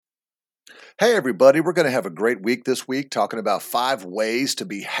Hey, everybody, we're going to have a great week this week talking about 5 ways to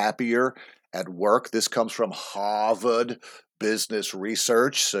be happier at work. This comes from Harvard Business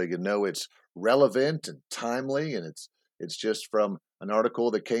Research, so you know it's relevant and timely, and it's just from an article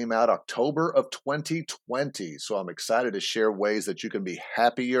that came out October of 2020. So I'm excited to share ways that you can be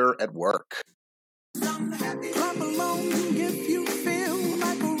happier at work. Clap along if you feel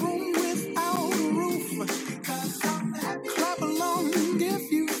like a room without a roof. Clap along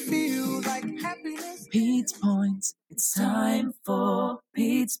if you feel like happiness. Pete's Points. It's time for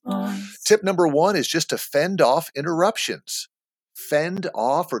Pete's Points. Tip number 1 is just to fend off interruptions. Fend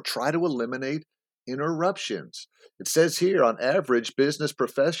off or try to eliminate interruptions. It says here, on average, business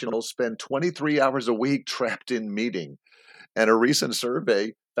professionals spend 23 hours a week trapped in meeting. And a recent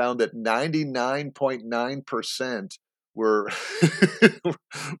survey found that 99.9% were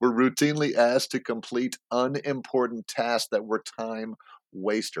were routinely asked to complete unimportant tasks that were time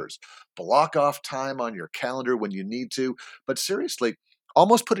wasters. Block off time on your calendar when you need to, but seriously,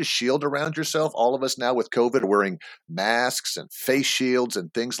 almost put a shield around yourself. All of us now with COVID are wearing masks and face shields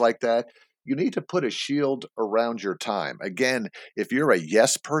and things like that. You need to put a shield around your time. Again, if you're a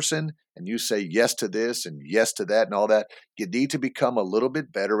yes person and you say yes to this and yes to that and all that, you need to become a little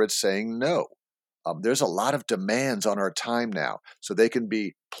bit better at saying no. There's a lot of demands on our time now. So they can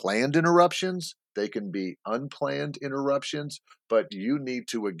be planned interruptions, they can be unplanned interruptions, but you need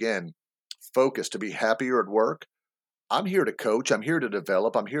to, again, focus to be happier at work. I'm here to coach, I'm here to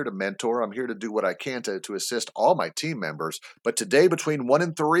develop, I'm here to mentor, I'm here to do what I can to assist all my team members. But today, between 1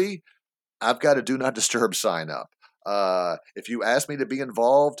 and 3, I've got a do not disturb sign up. If you ask me to be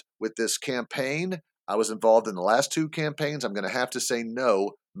involved with this campaign, I was involved in the last 2 campaigns. I'm going to have to say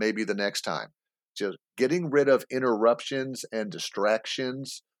no maybe the next time. Just getting rid of interruptions and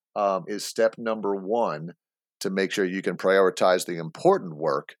distractions is step number 1 to make sure you can prioritize the important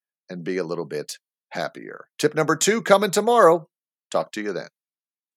work and be a little bit happier. Tip number 2 coming tomorrow. Talk to you then.